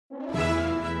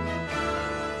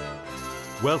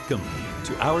Welcome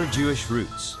to Our Jewish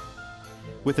Roots,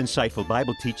 with insightful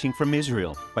Bible teaching from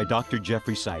Israel by Dr.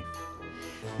 Jeffrey Seif.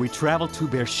 We travel to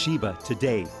Beersheba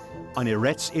today on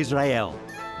Eretz Israel,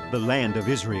 the land of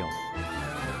Israel.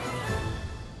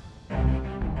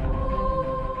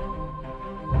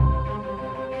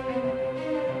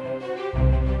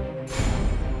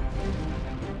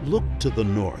 Look to the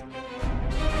north,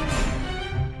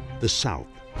 the south,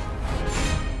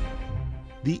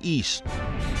 the east,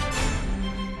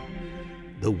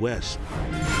 the west.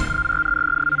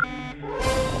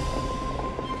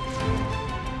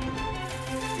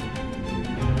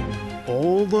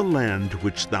 All the land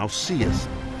which thou seest,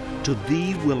 to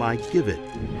thee will I give it,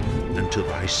 and to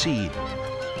thy seed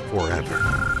forever.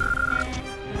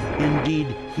 Indeed,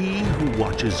 he who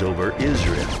watches over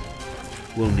Israel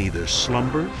will neither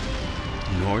slumber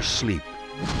nor sleep.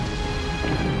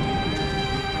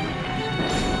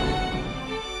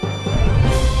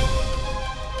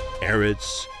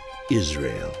 Eretz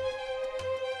Israel.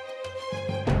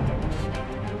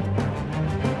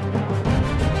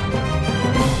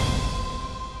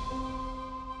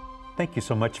 Thank you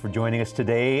so much for joining us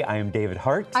today. I am David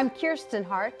Hart. I'm Kirsten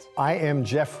Hart. I am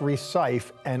Jeffrey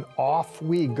Seif, and off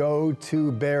we go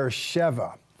to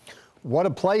Beersheba. What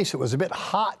a place. It was a bit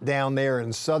hot down there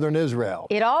in southern Israel.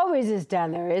 It always is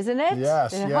down there, isn't it?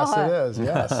 Yes, yes it is,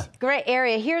 yes. Great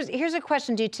area. Here's a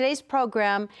question to you. Today's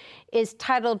program is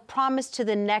titled Promise to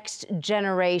the Next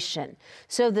Generation.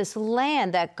 So this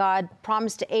land that God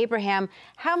promised to Abraham,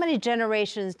 how many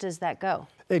generations does that go?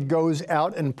 It goes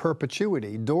out in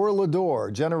perpetuity, door to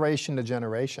door, generation to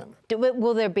generation.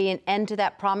 Will there be an end to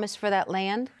that promise for that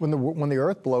land? When the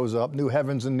earth blows up, new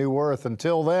heavens and new earth.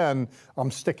 Until then,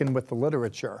 I'm sticking with the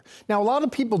literature. Now, a lot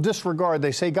of people disregard,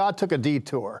 they say God took a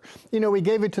detour. You know, he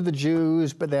gave it to the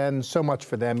Jews, but then so much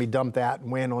for them. He dumped that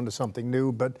and went on to something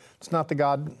new, but it's not the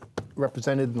God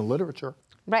represented in the literature.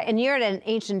 Right, and you're at an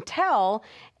ancient tell,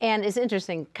 and it's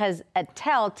interesting because a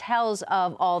tell tells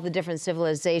of all the different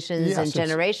civilizations and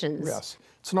generations. Yes,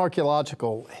 it's an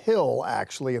archaeological hill,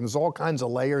 actually, and there's all kinds of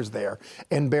layers there,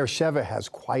 and Beersheba has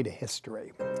quite a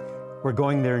history. We're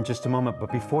going there in just a moment,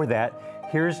 but before that,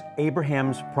 here's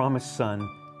Abraham's promised son,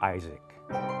 Isaac.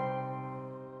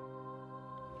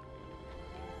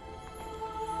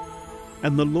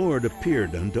 And the Lord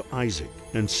appeared unto Isaac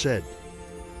and said,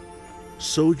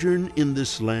 Sojourn in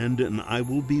this land, and I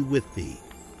will be with thee,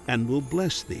 and will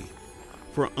bless thee.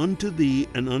 For unto thee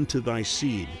and unto thy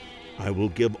seed I will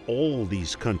give all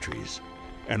these countries,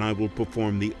 and I will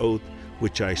perform the oath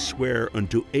which I swear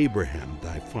unto Abraham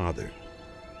thy father.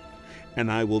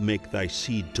 And I will make thy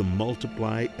seed to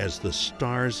multiply as the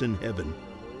stars in heaven,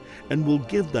 and will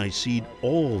give thy seed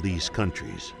all these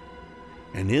countries.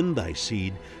 And in thy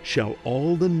seed shall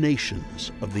all the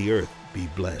nations of the earth be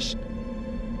blessed.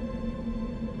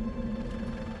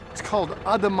 It's called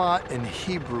Adamah in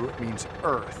Hebrew. It means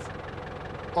earth.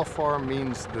 Ophar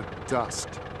means the dust.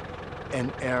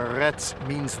 And Eretz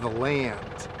means the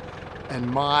land. And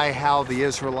my, how the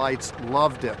Israelites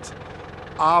loved it.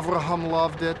 Avraham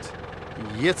loved it.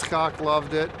 Yitzchak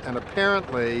loved it. And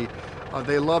apparently,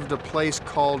 they loved a place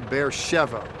called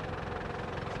Beersheba.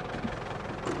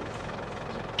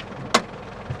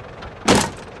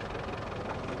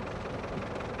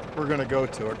 We're going to go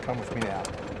to it. Come with me now.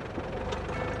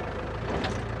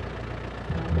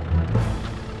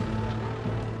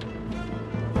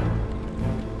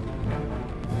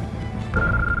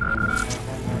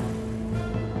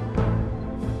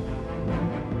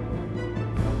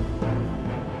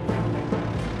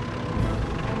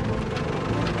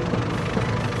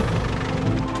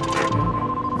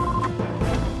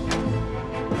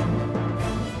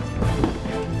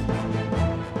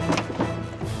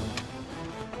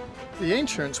 The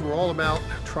ancients were all about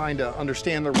trying to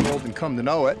understand the world and come to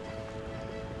know it.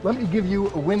 Let me give you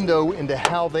a window into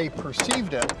how they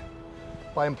perceived it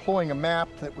by employing a map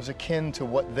that was akin to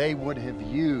what they would have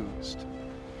used,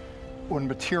 or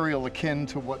material akin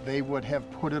to what they would have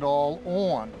put it all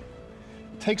on.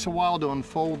 It takes a while to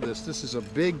unfold this. This is a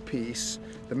big piece.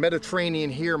 The Mediterranean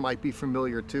here might be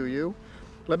familiar to you.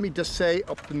 Let me just say,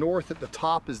 up the north at the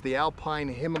top is the Alpine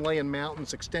Himalayan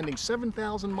mountains extending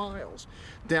 7,000 miles.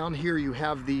 Down here you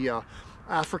have the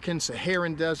African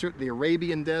Saharan Desert, the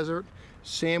Arabian Desert.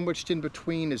 Sandwiched in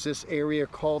between is this area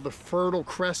called the Fertile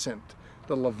Crescent,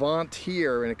 the Levant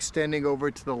here, and extending over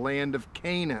to the land of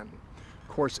Canaan. Of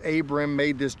course, Abram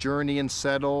made this journey and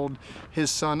settled.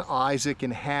 His son Isaac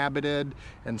inhabited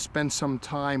and spent some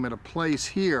time at a place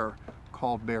here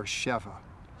called Beersheba.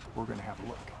 We're going to have a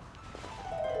look.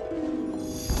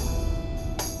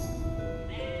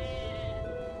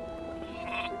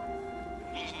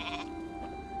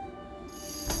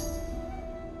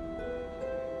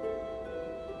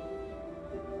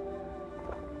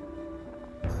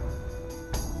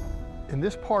 In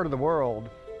this part of the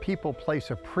world, people place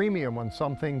a premium on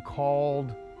something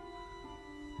called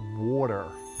water.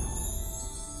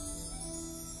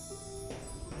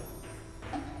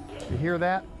 You hear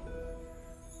that?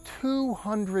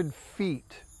 200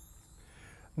 feet.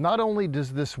 Not only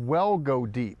does this well go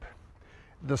deep,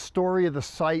 the story of the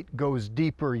site goes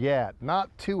deeper yet.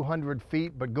 Not 200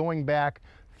 feet, but going back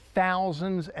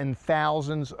thousands and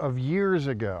thousands of years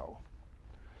ago.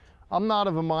 I'm not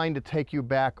of a mind to take you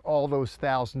back all those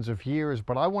thousands of years,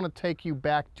 but I want to take you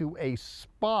back to a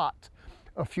spot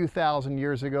a few thousand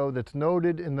years ago that's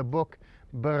noted in the book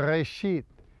Beersheba,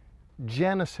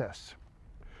 Genesis.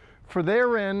 For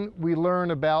therein we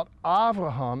learn about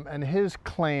Abraham and his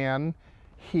clan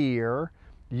here,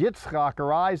 Yitzchak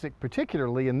or Isaac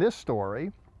particularly in this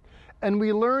story, and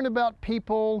we learn about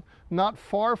people not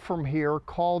far from here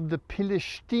called the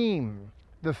Philistine,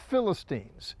 the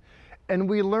Philistines. And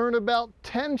we learn about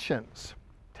tensions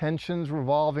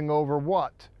revolving over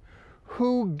what?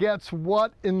 Who gets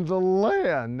what in the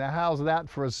land? Now how's that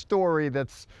for a story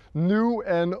that's new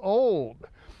and old?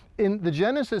 In the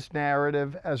Genesis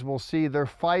narrative, as we'll see, they're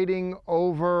fighting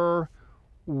over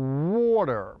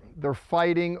water. They're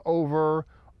fighting over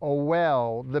a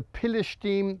well. The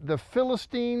Philistine, the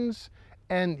Philistines,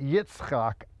 and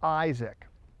Yitzchak, Isaac.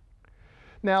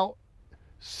 Now,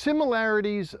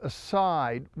 similarities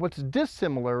aside, what's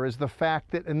dissimilar is the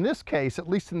fact that in this case, at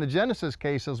least in the Genesis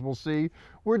case, as we'll see,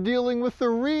 we're dealing with the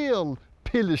real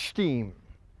Philistine.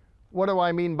 What do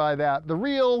I mean by that? The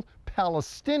real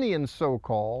Palestinians,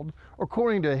 so-called,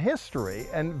 according to history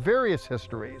and various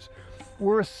histories,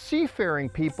 were a seafaring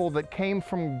people that came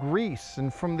from Greece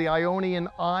and from the Ionian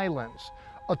Islands,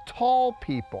 a tall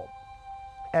people.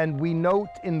 And we note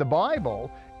in the Bible,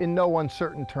 in no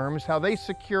uncertain terms, how they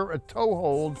secure a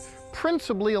toehold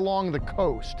principally along the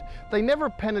coast. They never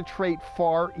penetrate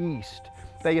far east.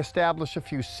 They establish a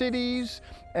few cities,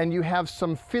 and you have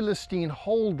some Philistine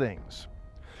holdings.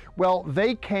 Well,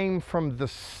 they came from the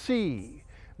sea.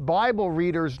 Bible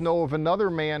readers know of another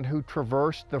man who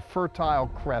traversed the Fertile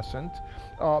Crescent,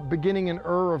 beginning in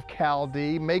Ur of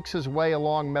Chaldee, makes his way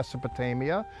along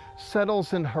Mesopotamia,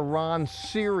 settles in Haran,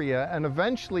 Syria, and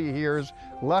eventually hears,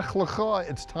 Lech Lecha,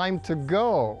 it's time to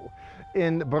go.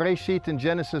 In Bereshit in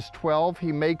Genesis 12,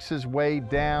 he makes his way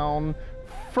down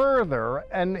further,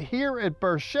 and here at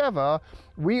Beersheba,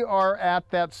 we are at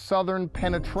that southern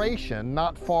penetration,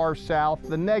 not far south,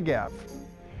 the Negev.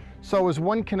 So as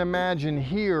one can imagine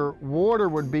here, water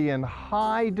would be in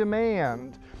high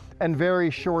demand and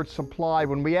very short supply.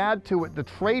 When we add to it the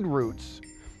trade routes,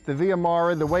 the Via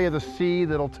Mara, the way of the sea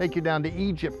that'll take you down to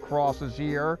Egypt crosses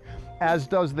here, as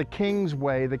does the King's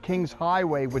Way, the King's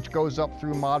Highway, which goes up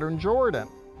through modern Jordan.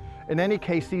 In any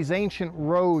case, these ancient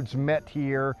roads met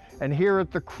here, and here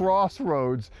at the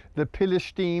crossroads, the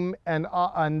Philistine and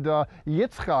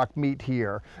Yitzchak meet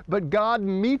here. But God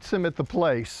meets him at the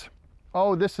place.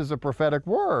 Oh, this is a prophetic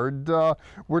word.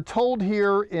 We're told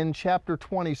here in chapter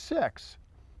 26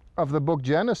 of the book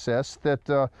Genesis that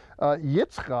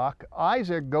Yitzchak,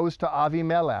 Isaac, goes to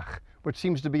Avimelech, which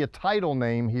seems to be a title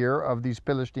name here of these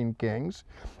Philistine kings.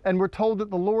 And we're told that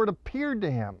the Lord appeared to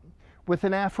him with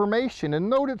an affirmation. And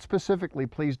note it specifically,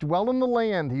 please. Dwell in the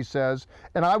land, he says,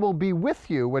 and I will be with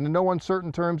you. And in no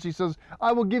uncertain terms, he says,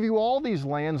 I will give you all these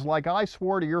lands like I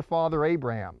swore to your father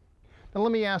Abraham. Now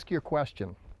let me ask you a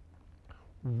question.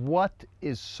 What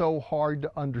is so hard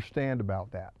to understand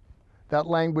about that? That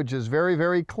language is very,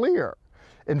 very clear.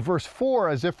 In verse 4,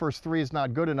 as if verse 3 is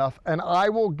not good enough, and I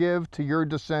will give to your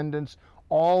descendants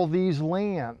all these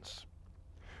lands.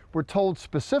 We're told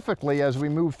specifically as we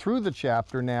move through the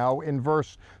chapter now, in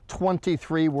verse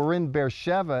 23, we're in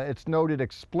Beersheba. It's noted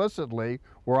explicitly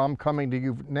where I'm coming to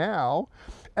you now.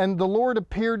 And the Lord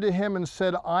appeared to him and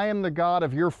said, I am the God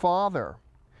of your father.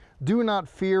 Do not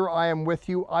fear, I am with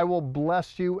you. I will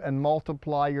bless you and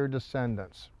multiply your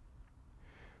descendants.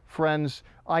 Friends,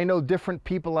 I know different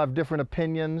people have different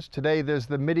opinions. Today there's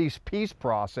the Mideast peace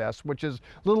process, which is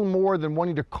little more than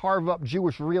wanting to carve up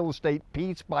Jewish real estate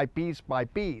piece by piece by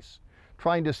piece,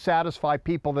 trying to satisfy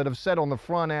people that have said on the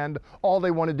front end, all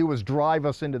they want to do is drive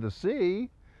us into the sea.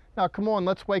 Now come on,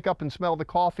 let's wake up and smell the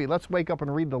coffee. Let's wake up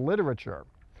and read the literature.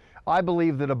 I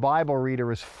believe that a Bible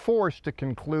reader is forced to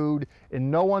conclude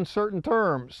in no uncertain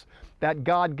terms that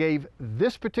God gave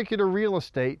this particular real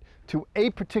estate to a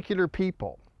particular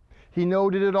people. He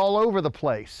noted it all over the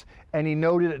place, and he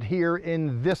noted it here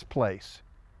in this place,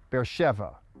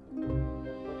 Beersheba.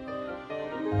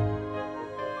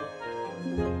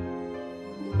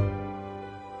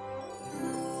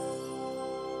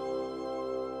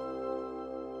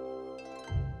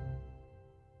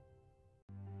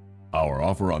 Our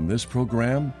offer on this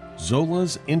program,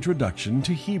 Zola's Introduction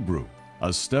to Hebrew,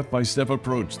 a step-by-step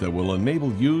approach that will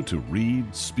enable you to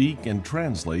read, speak, and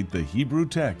translate the Hebrew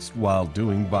text while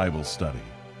doing Bible study.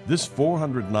 This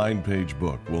 409-page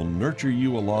book will nurture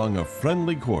you along a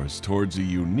friendly course towards a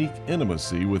unique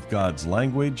intimacy with God's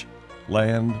language,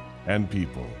 land, and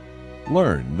people.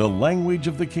 Learn the language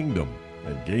of the kingdom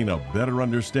and gain a better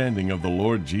understanding of the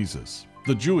Lord Jesus,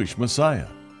 the Jewish Messiah.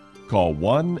 Call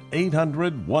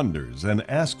 1-800-WONDERS and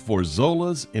ask for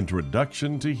Zola's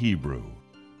Introduction to Hebrew.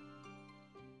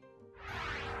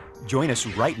 Join us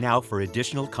right now for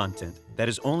additional content that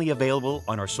is only available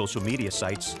on our social media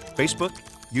sites, Facebook,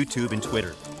 YouTube, and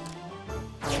Twitter.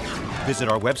 Visit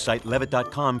our website,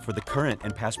 levitt.com, for the current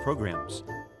and past programs,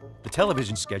 the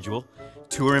television schedule,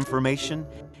 tour information,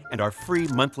 and our free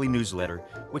monthly newsletter,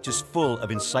 which is full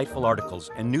of insightful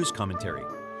articles and news commentary.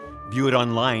 View it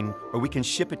online, or we can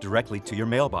ship it directly to your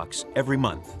mailbox every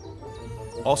month.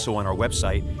 Also on our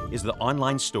website is the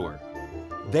online store.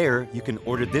 There, you can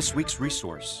order this week's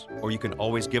resource, or you can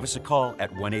always give us a call at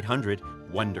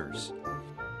 1-800-WONDERS.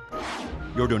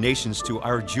 Your donations to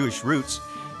Our Jewish Roots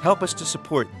help us to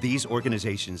support these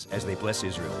organizations as they bless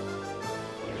Israel.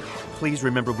 Please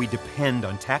remember we depend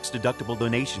on tax-deductible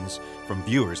donations from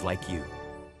viewers like you.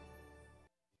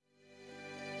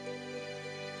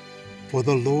 For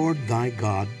the Lord thy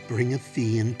God bringeth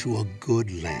thee into a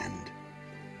good land,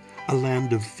 a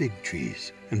land of fig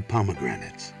trees and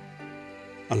pomegranates,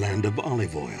 a land of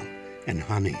olive oil and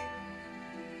honey.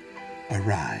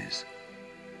 Arise,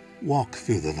 walk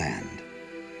through the land,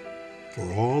 for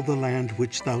all the land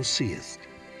which thou seest,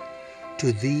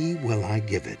 to thee will I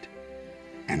give it,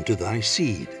 and to thy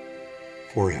seed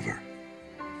forever.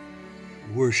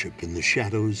 Worship in the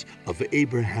shadows of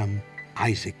Abraham,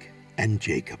 Isaac, and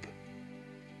Jacob.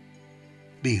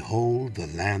 Behold the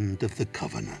land of the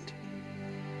covenant.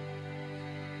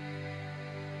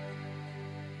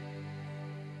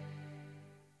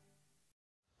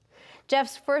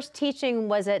 Jeff's first teaching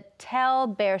was at Tel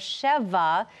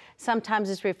Beersheba,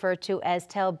 sometimes it's referred to as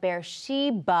Tel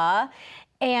Beersheba,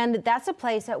 and that's a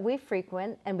place that we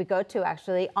frequent and we go to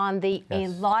actually on the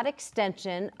Elot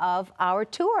extension of our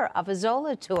tour, of a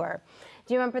Zola tour.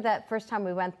 Do you remember that first time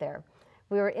we went there?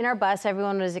 We were in our bus,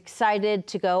 everyone was excited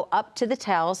to go up to the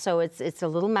Tel, so it's a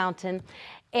little mountain,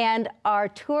 and our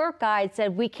tour guide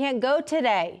said, "We can't go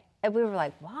today." And we were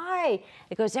like, "Why?"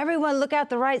 It goes, "Everyone look out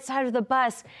the right side of the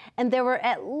bus." And there were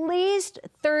at least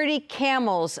 30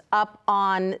 camels up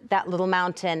on that little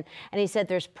mountain. And he said,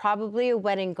 "There's probably a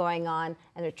wedding going on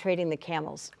and they're trading the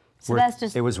camels." So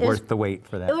it was worth the wait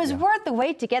for that. It was worth the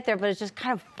wait to get there, but it's just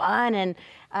kind of fun. And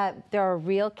there are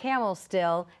real camels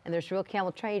still, and there's real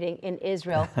camel trading in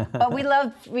Israel. But we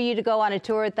love for you to go on a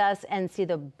tour with us and see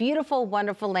the beautiful,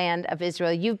 wonderful land of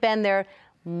Israel. You've been there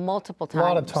multiple times. A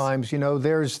lot of times, you know,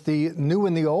 there's the new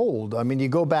and the old. I mean, you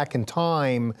go back in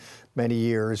time many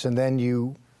years, and then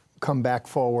you come back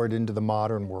forward into the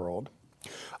modern world.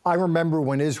 I remember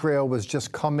when Israel was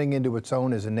just coming into its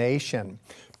own as a nation,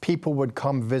 people would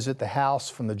come visit the house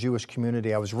from the Jewish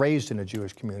community. I was raised in a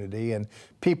Jewish community, and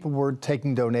people were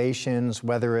taking donations,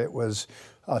 whether it was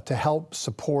to help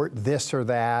support this or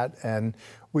that, and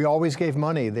we always gave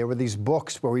money. There were these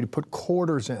books where we'd put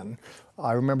quarters in.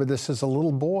 I remember this as a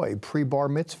little boy, pre-bar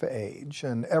mitzvah age,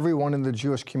 and everyone in the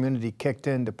Jewish community kicked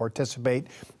in to participate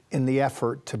in the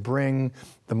effort to bring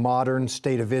the modern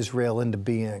state of Israel into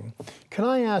being. Can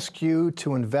I ask you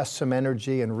to invest some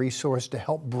energy and resource to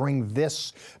help bring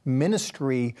this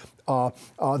ministry,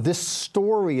 this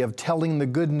story of telling the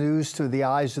good news through the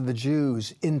eyes of the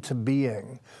Jews into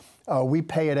being? We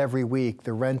pay it every week.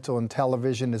 The rental and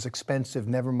television is expensive,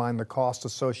 never mind the cost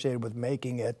associated with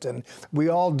making it. And we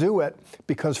all do it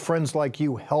because friends like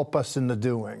you help us in the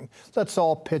doing. Let's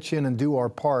all pitch in and do our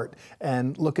part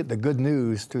and look at the good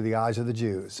news through the eyes of the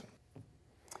Jews.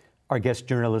 Our guest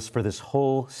journalist for this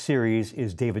whole series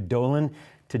is David Dolan.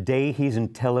 Today he's in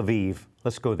Tel Aviv.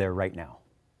 Let's go there right now.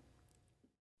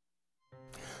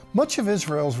 Much of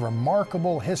Israel's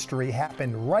remarkable history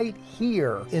happened right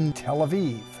here in Tel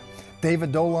Aviv.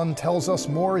 David Dolan tells us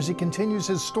more as he continues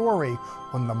his story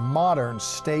on the modern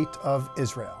state of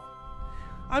Israel.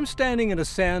 I'm standing in a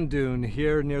sand dune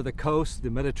here near the coast. The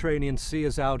Mediterranean Sea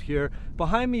is out here.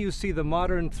 Behind me you see the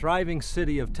modern, thriving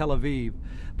city of Tel Aviv.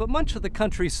 But much of the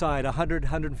countryside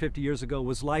 150 years ago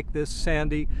was like this,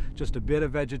 sandy, just a bit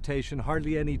of vegetation,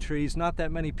 hardly any trees, not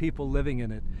that many people living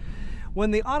in it. When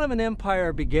the Ottoman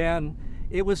Empire began,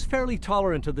 it was fairly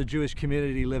tolerant of the Jewish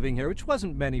community living here, which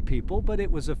wasn't many people, but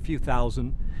it was a few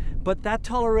thousand. But that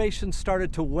toleration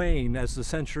started to wane as the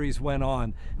centuries went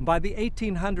on. And by the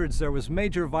 1800s, there was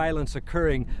major violence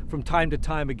occurring from time to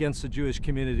time against the Jewish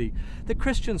community. The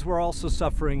Christians were also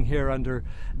suffering here under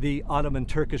the Ottoman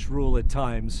Turkish rule at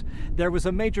times. There was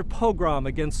a major pogrom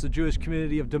against the Jewish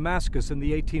community of Damascus in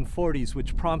the 1840s,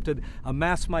 which prompted a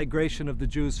mass migration of the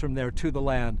Jews from there to the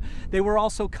land. They were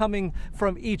also coming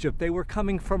from Egypt. They were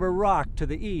coming from Iraq to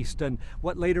the east and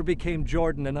what later became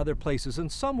Jordan and other places.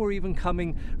 And some were even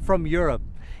coming from Europe.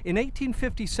 In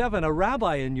 1857, a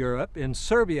rabbi in Europe, in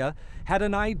Serbia, had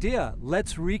an idea.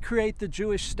 Let's recreate the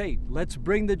Jewish state. Let's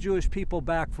bring the Jewish people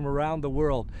back from around the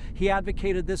world. He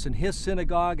advocated this in his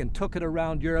synagogue and took it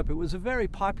around Europe. It was a very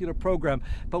popular program,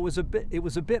 but it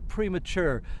was a bit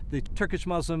premature. The Turkish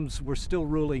Muslims were still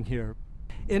ruling here.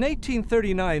 In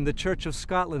 1839, the Church of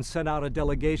Scotland sent out a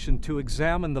delegation to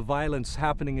examine the violence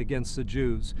happening against the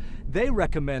Jews. They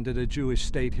recommended a Jewish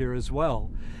state here as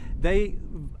well. They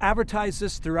advertised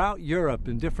this throughout Europe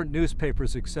in different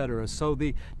newspapers, etc. So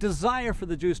the desire for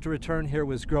the Jews to return here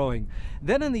was growing.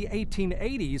 Then in the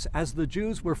 1880s, as the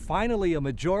Jews were finally a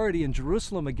majority in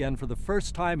Jerusalem again for the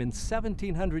first time in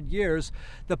 1700 years,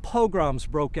 the pogroms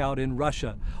broke out in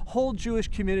Russia. Whole Jewish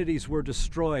communities were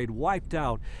destroyed, wiped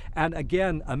out, and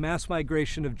again a mass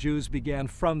migration of Jews began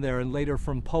from there and later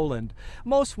from Poland.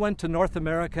 Most went to North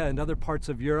America and other parts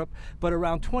of Europe, but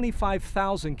around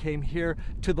 25,000 came here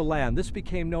to the land. This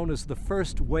became known as the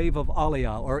first wave of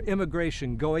Aliyah, or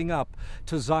immigration going up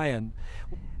to Zion.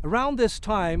 Around this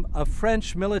time, a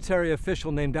French military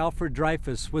official named Alfred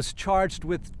Dreyfus was charged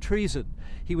with treason.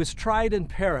 He was tried in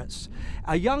Paris.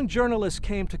 A young journalist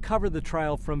came to cover the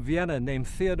trial from Vienna named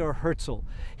Theodor Herzl.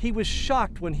 He was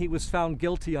shocked when he was found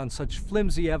guilty on such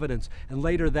flimsy evidence, and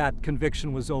later that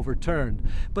conviction was overturned.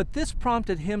 But this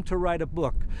prompted him to write a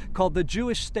book called The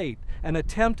Jewish State, an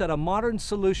attempt at a modern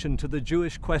solution to the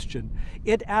Jewish question.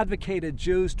 It advocated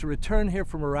Jews to return here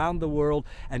from around the world,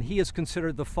 and he is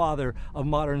considered the father of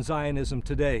modern Zionism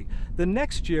today. The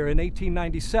next year, in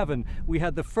 1897, we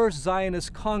had the first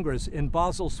Zionist Congress in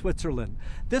Basel, Switzerland.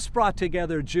 This brought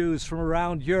together Jews from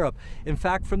around Europe, in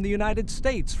fact from the United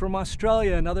States, from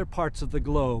Australia and other parts of the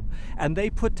globe, and they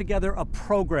put together a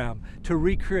program to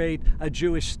recreate a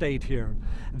Jewish state here.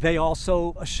 They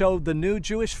also showed the new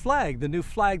Jewish flag, the new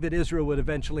flag that Israel would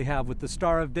eventually have with the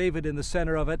Star of David in the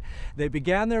center of it. They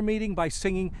began their meeting by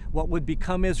singing what would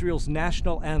become Israel's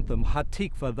national anthem,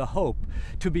 Hatikva, the hope,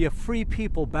 to be a free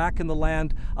people back in the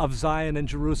land of Zion and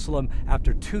Jerusalem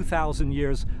after 2,000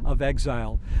 years of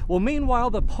exile. Well, meanwhile,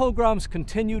 the pogroms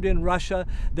continued in Russia.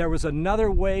 There was another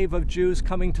wave of Jews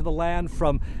coming to the land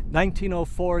from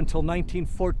 1904 until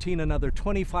 1914. Another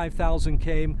 25,000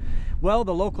 came. Well,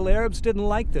 the local Arabs didn't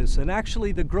like this, and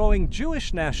actually the growing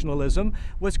Jewish nationalism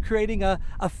was creating an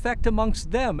effect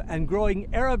amongst them, and growing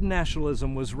Arab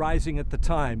nationalism was rising at the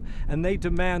time, and they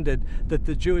demanded that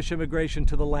the Jewish immigration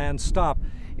to the land stop.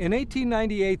 In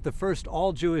 1898, the first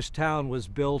all-Jewish town was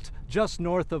built just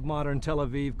north of modern Tel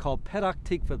Aviv called Petach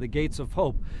Tikva, the Gates of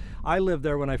Hope. I lived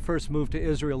there when I first moved to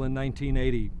Israel in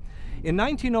 1980. In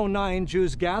 1909,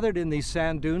 Jews gathered in these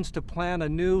sand dunes to plan a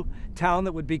new town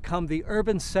that would become the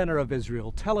urban center of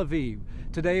Israel, Tel Aviv.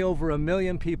 Today, over 1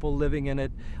 million people living in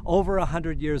it, over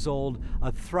 100 years old,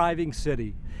 a thriving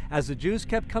city. As the Jews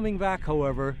kept coming back,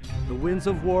 however, the winds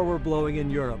of war were blowing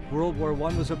in Europe. World War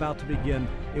I was about to begin.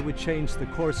 It would change the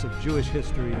course of Jewish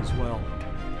history as well.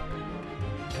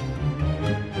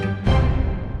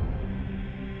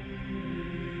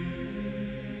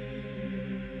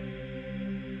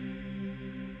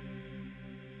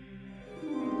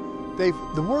 Dave,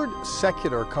 the word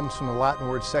secular comes from the Latin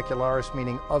word secularis,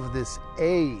 meaning of this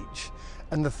age.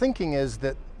 And the thinking is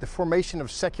that the formation of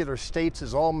secular states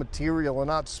is all material and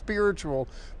not spiritual,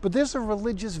 but there's a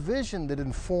religious vision that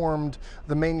informed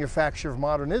the manufacture of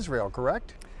modern Israel,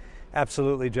 correct?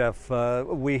 Absolutely, Jeff.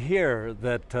 We hear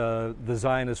that the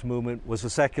Zionist movement was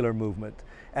a secular movement,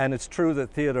 and it's true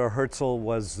that Theodor Herzl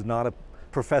was not a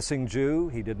professing Jew.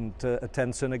 He didn't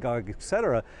attend synagogue,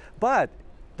 etc., but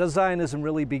does Zionism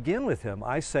really begin with him?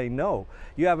 I say no.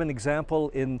 You have an example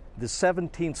in the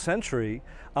 17th century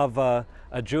of a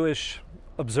Jewish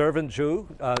observant Jew,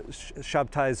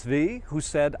 Shabtai Zvi, who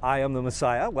said, I am the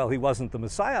Messiah. Well, he wasn't the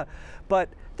Messiah, but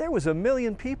there was 1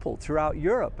 million people throughout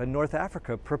Europe and North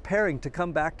Africa preparing to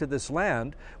come back to this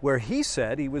land where he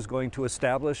said he was going to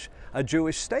establish a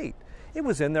Jewish state. It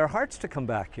was in their hearts to come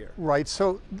back here. Right,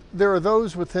 so there are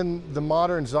those within the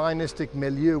modern Zionistic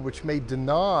milieu which may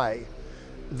deny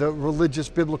the religious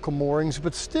biblical moorings,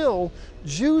 but still,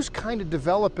 Jews kind of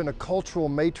develop in a cultural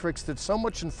matrix that's so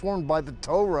much informed by the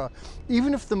Torah,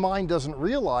 even if the mind doesn't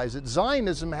realize it.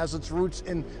 Zionism has its roots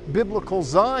in biblical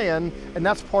Zion, and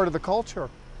that's part of the culture.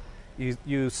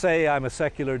 You say, I'm a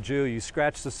secular Jew, you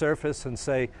scratch the surface and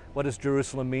say, what does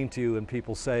Jerusalem mean to you? And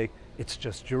people say, it's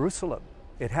just Jerusalem.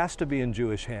 It has to be in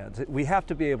Jewish hands. We have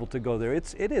to be able to go there.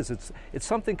 It's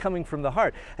something coming from the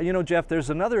heart. And you know, Jeff,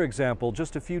 there's another example.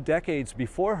 Just a few decades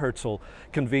before Herzl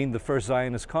convened the first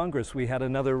Zionist Congress, we had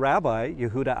another rabbi,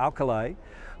 Yehuda Alkalai,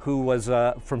 who was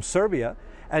from Serbia,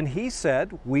 and he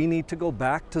said, we need to go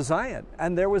back to Zion.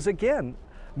 And there was, again,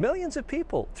 millions of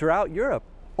people throughout Europe,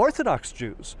 Orthodox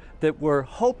Jews, that were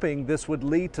hoping this would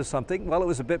lead to something. Well, it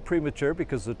was a bit premature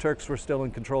because the Turks were still in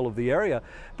control of the area,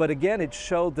 but again, it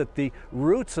showed that the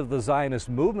roots of the Zionist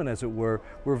movement, as it were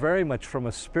very much from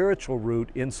a spiritual root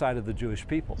inside of the Jewish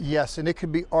people. Yes, and it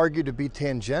could be argued to be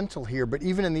tangential here, but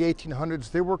even in the 1800s,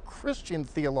 there were Christian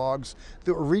theologues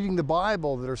that were reading the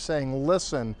Bible that are saying,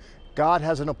 listen, God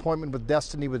has an appointment with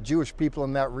destiny with Jewish people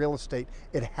in that real estate.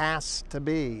 It has to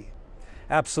be.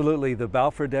 Absolutely. The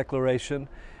Balfour Declaration,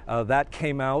 that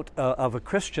came out of a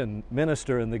Christian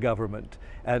minister in the government.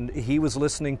 And he was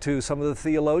listening to some of the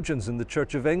theologians in the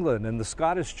Church of England and the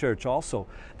Scottish Church also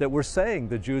that were saying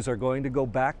the Jews are going to go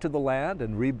back to the land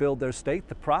and rebuild their state.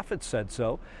 The prophet said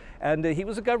so. And he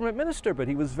was a government minister, but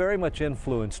he was very much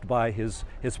influenced by his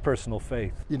personal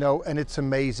faith. You know, and it's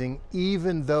amazing,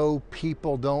 even though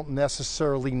people don't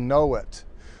necessarily know it,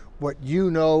 what you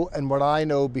know and what I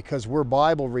know, because we're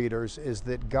Bible readers, is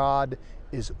that God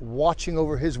is watching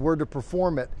over His word to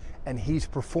perform it, and He's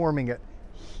performing it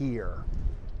here.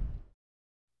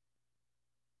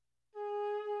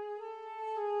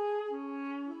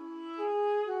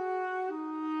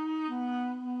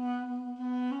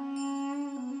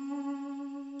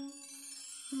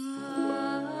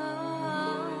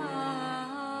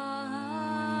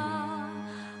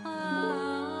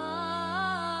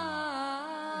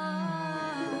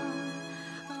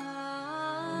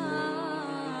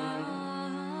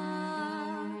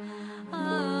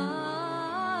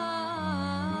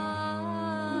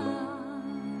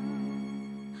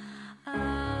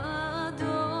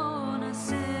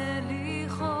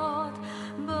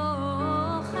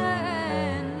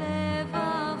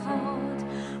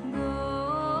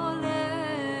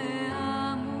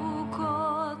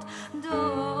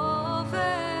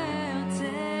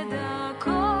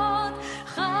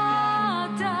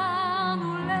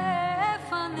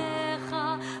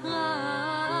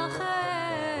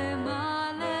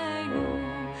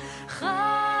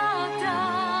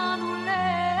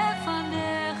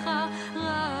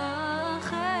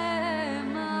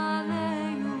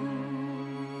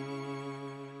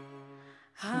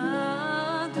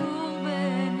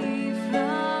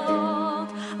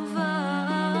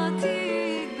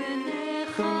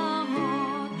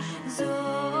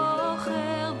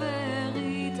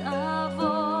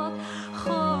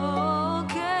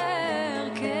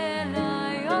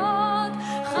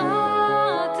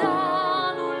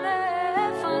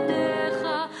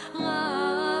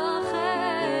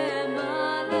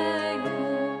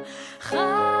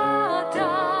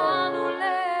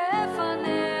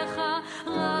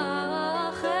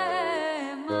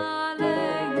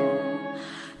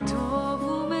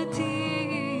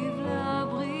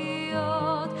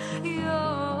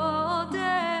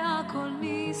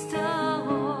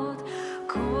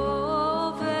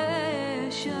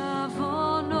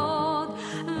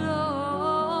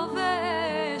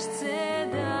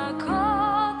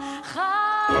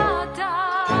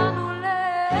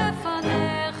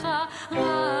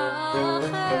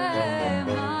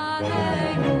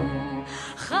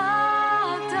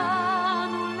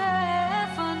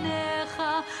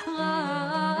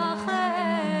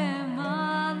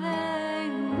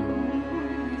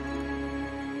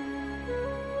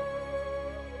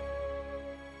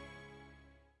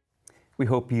 We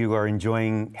hope you are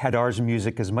enjoying Hadar's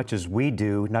music as much as we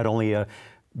do. Not only a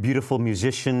beautiful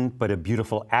musician, but a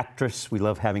beautiful actress. We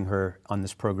love having her on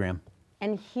this program.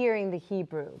 And hearing the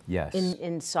Hebrew yes.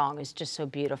 in song is just so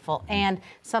beautiful. And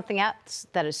something else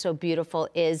that is so beautiful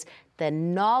is the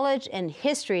knowledge and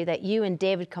history that you and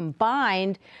David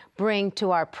combined bring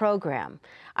to our program.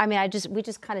 I mean, we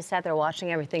just kind of sat there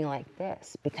watching everything like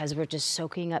this because we're just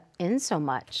soaking up in so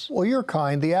much. Well, you're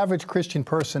kind. The average Christian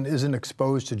person isn't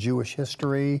exposed to Jewish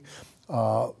history.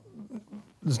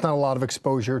 There's not a lot of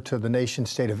exposure to the nation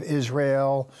state of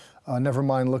Israel. Never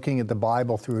mind looking at the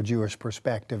Bible through a Jewish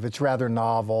perspective. It's rather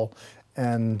novel.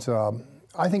 And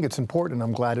I think it's important.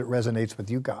 I'm glad it resonates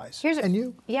with you guys. And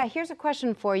you? Yeah, here's a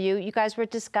question for you. You guys were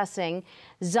discussing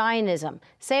Zionism.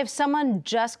 Say if someone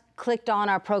just clicked on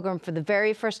our program for the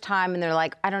very first time and they're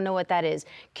like, I don't know what that is.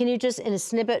 Can you just, in a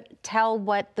snippet, tell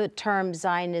what the term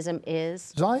Zionism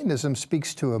is? Zionism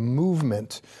speaks to a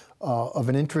movement of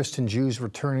an interest in Jews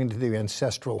returning to their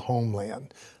ancestral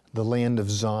homeland, the land of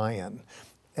Zion.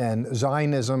 And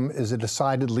Zionism is a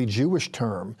decidedly Jewish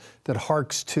term that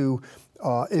harks to,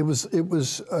 it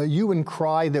was a hue and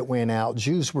cry that went out.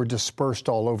 Jews were dispersed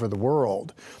all over the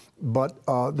world. But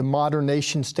the modern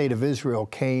nation state of Israel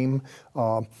came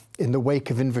in the wake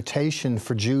of invitation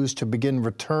for Jews to begin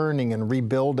returning and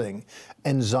rebuilding.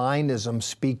 And Zionism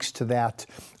speaks to that,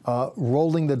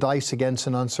 rolling the dice against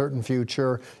an uncertain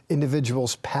future,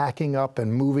 individuals packing up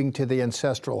and moving to the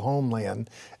ancestral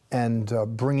homeland and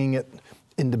bringing it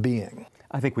into being.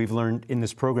 I think we've learned in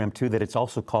this program, too, that it's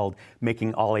also called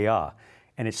making aliyah.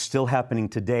 And it's still happening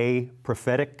today.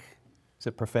 Prophetic. Is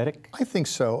it prophetic? I think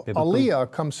so. Biblically?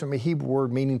 Aliyah comes from a Hebrew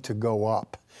word meaning to go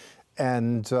up.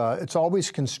 And it's always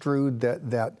construed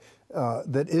that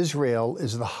Israel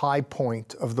is the high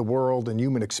point of the world and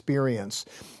human experience.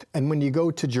 And when you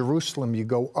go to Jerusalem, you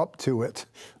go up to it.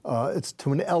 It's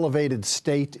to an elevated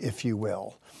state, if you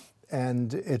will.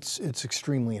 And it's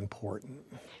extremely important.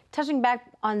 Touching back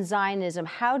on Zionism,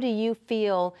 how do you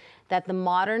feel that the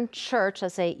modern church,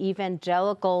 let's say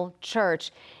evangelical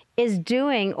church, is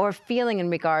doing or feeling in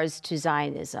regards to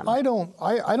Zionism? I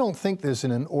don't think there's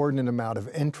an inordinate amount of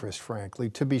interest, frankly.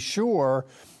 To be sure,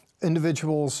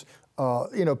 individuals,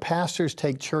 pastors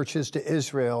take churches to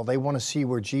Israel. They want to see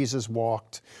where Jesus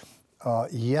walked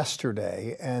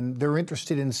yesterday, and they're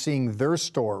interested in seeing their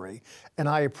story, and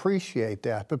I appreciate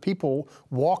that. But people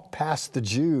walk past the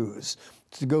Jews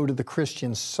to go to the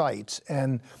Christian sites,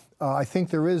 and I think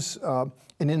there is an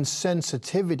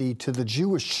insensitivity to the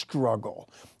Jewish struggle.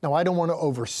 Now, I don't want to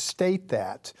overstate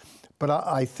that, but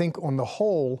I think on the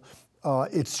whole,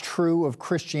 it's true of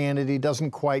Christianity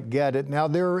doesn't quite get it. Now,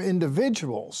 there are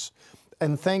individuals,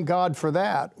 and thank God for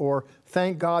that, or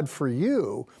thank God for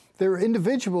you. There are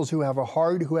individuals who have a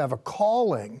heart, who have a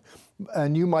calling,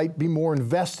 and you might be more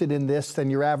invested in this than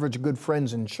your average good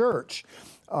friends in church.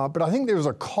 But I think there's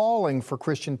a calling for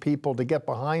Christian people to get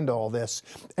behind all this,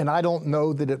 and I don't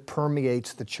know that it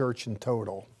permeates the church in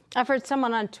total. I've heard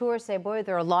someone on tour say, boy,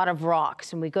 there are a lot of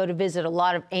rocks, and we go to visit a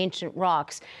lot of ancient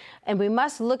rocks. And we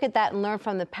must look at that and learn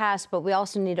from the past, but we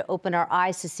also need to open our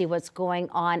eyes to see what's going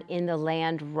on in the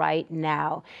land right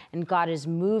now. And God is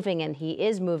moving, and He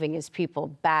is moving His people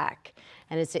back.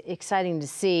 And it's exciting to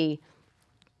see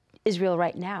Israel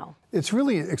right now. It's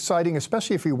really exciting,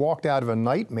 especially if you walked out of a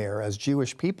nightmare, as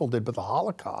Jewish people did with the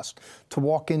Holocaust, to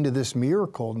walk into this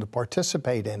miracle and to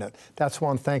participate in it. That's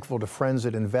why I'm thankful to friends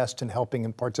that invest in helping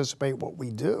and participate what we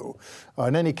do.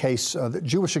 In any case, the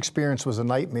Jewish experience was a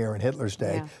nightmare in Hitler's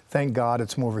day. Yeah. Thank God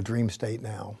it's more of a dream state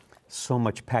now. So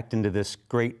much packed into this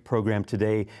great program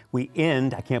today. We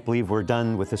end, I can't believe we're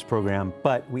done with this program,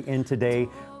 but we end today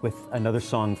with another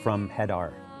song from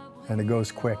Hadar. And it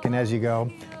goes quick. And as you go,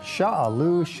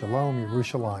 Sha'alu Shalom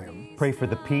Yerushalayim. Pray for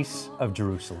the peace of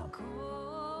Jerusalem.